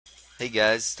Hey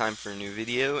guys, it's time for a new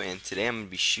video, and today I'm going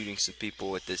to be shooting some people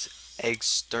with this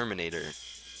exterminator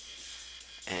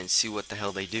and see what the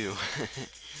hell they do.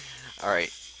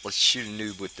 Alright, let's shoot a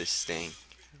noob with this thing.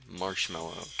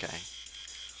 Marshmallow, okay.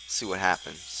 See what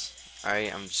happens.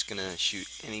 Alright, I'm just gonna shoot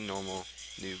any normal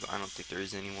noob. I don't think there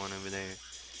is anyone over there.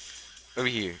 Over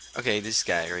here. Okay, this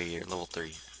guy right here, level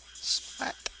 3.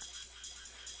 Splat.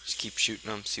 Just keep shooting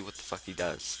him, see what the fuck he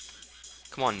does.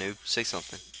 Come on, noob, say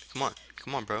something. Come on.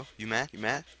 Come on, bro. You mad? You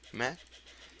mad? You mad?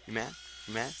 You mad?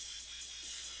 You mad?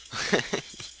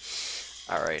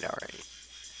 Alright, alright.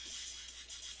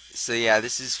 So yeah,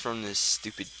 this is from this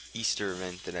stupid Easter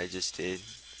event that I just did.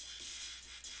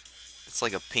 It's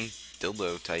like a pink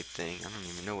dildo type thing. I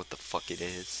don't even know what the fuck it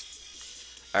is.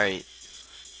 Alright.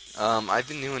 I've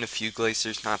been doing a few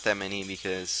Glacors, not that many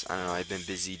because, I don't know, I've been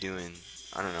busy doing,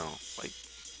 I don't know, like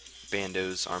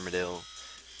Bandos, Armadillo.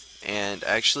 And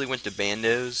I actually went to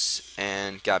Bandos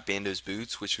and got Bandos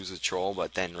boots, which was a troll,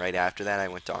 but then right after that I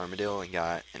went to Armadillo and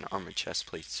got an armor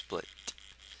chestplate split.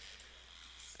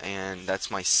 And that's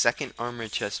my second armor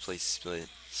chestplate split,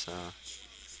 so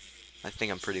I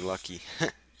think I'm pretty lucky.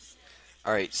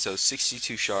 Alright, so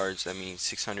 62 shards, that means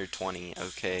 620,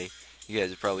 okay. You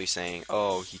guys are probably saying,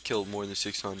 oh, he killed more than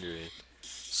 600.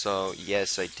 So,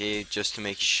 yes, I did, just to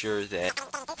make sure that...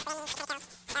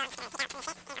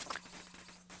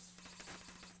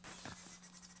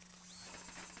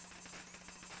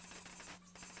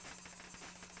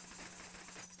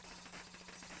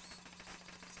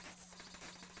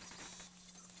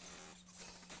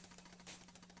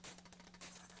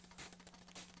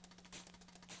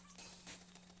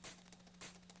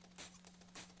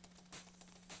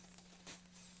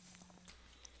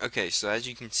 Okay, so as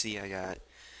you can see, I got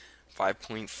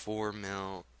 5.4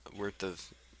 mil worth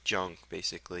of junk,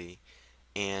 basically.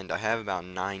 And I have about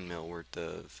 9 mil worth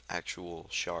of actual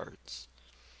shards.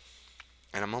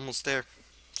 And I'm almost there,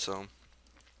 so...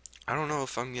 I don't know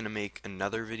if I'm gonna make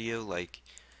another video, like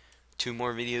 2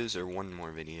 more videos or 1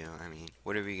 more video. I mean,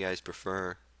 whatever you guys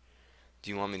prefer. Do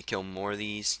you want me to kill more of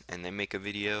these and then make a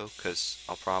video? Because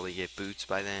I'll probably get boots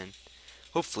by then.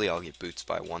 Hopefully I'll get boots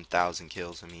by 1,000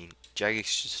 kills. I mean,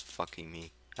 Jagex just fucking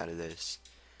me out of this.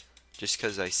 Just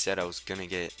because I said I was gonna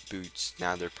get boots,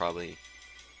 now they're probably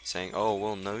saying, oh,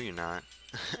 well, no you're not.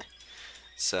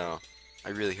 So, I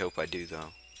really hope I do though.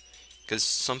 Because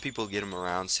some people get them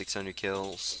around 600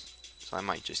 kills, so I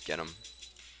might just get them.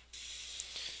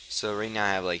 So right now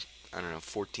I have like, I don't know,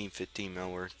 14, 15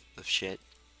 mil worth of shit.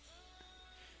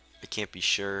 I can't be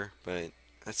sure, but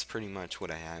that's pretty much what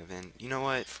I have. And you know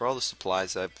what? For all the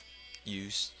supplies I've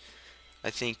used, I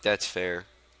think that's fair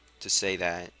to say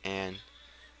that. And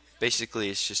basically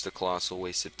it's just a colossal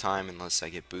waste of time unless I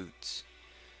get boots.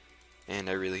 And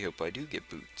I really hope I do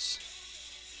get boots.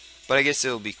 But I guess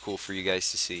it'll be cool for you guys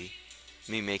to see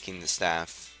me making the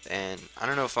staff. And I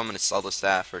don't know if I'm going to sell the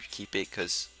staff or keep it,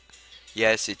 because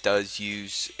yes, it does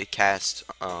use, it casts,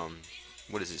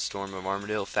 what is it, Storm of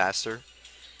Armadillo faster.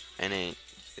 And it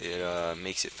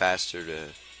makes it faster to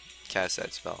cast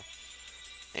that spell.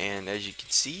 And as you can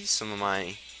see, some of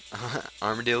my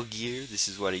Armadillo gear, this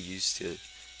is what I use to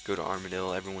go to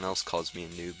Armadillo. Everyone else calls me a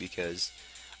noob because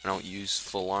I don't use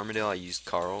full Armadillo, I use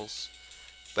Carl's.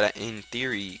 But in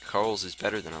theory, Carl's is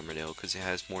better than Armadillo because it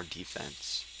has more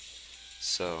defense.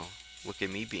 So, look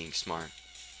at me being smart.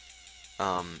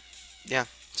 Yeah,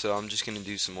 so I'm just going to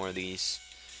do some more of these.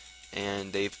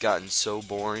 And they've gotten so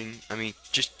boring. I mean,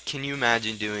 just can you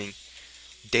imagine doing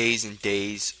days and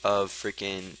days of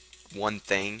freaking one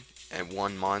thing and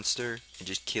one monster and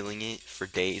just killing it for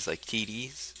days like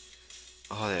TDs?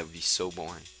 Oh, that would be so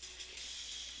boring.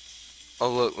 Oh,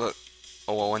 look, look.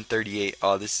 Oh, 138.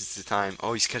 Oh, this is the time.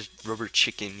 Oh, he's got a rubber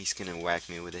chicken. He's gonna whack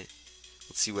me with it.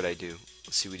 Let's see what I do.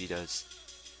 Let's see what he does.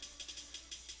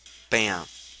 Bam.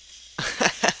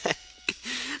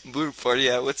 Blue party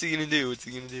out. What's he gonna do? What's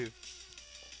he gonna do?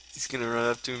 He's gonna run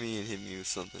up to me and hit me with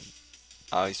something.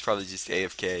 Oh, he's probably just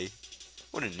AFK.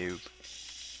 What a noob.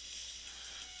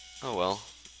 Oh well.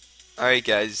 Alright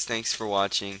guys, thanks for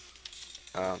watching.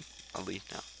 I'll leave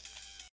now.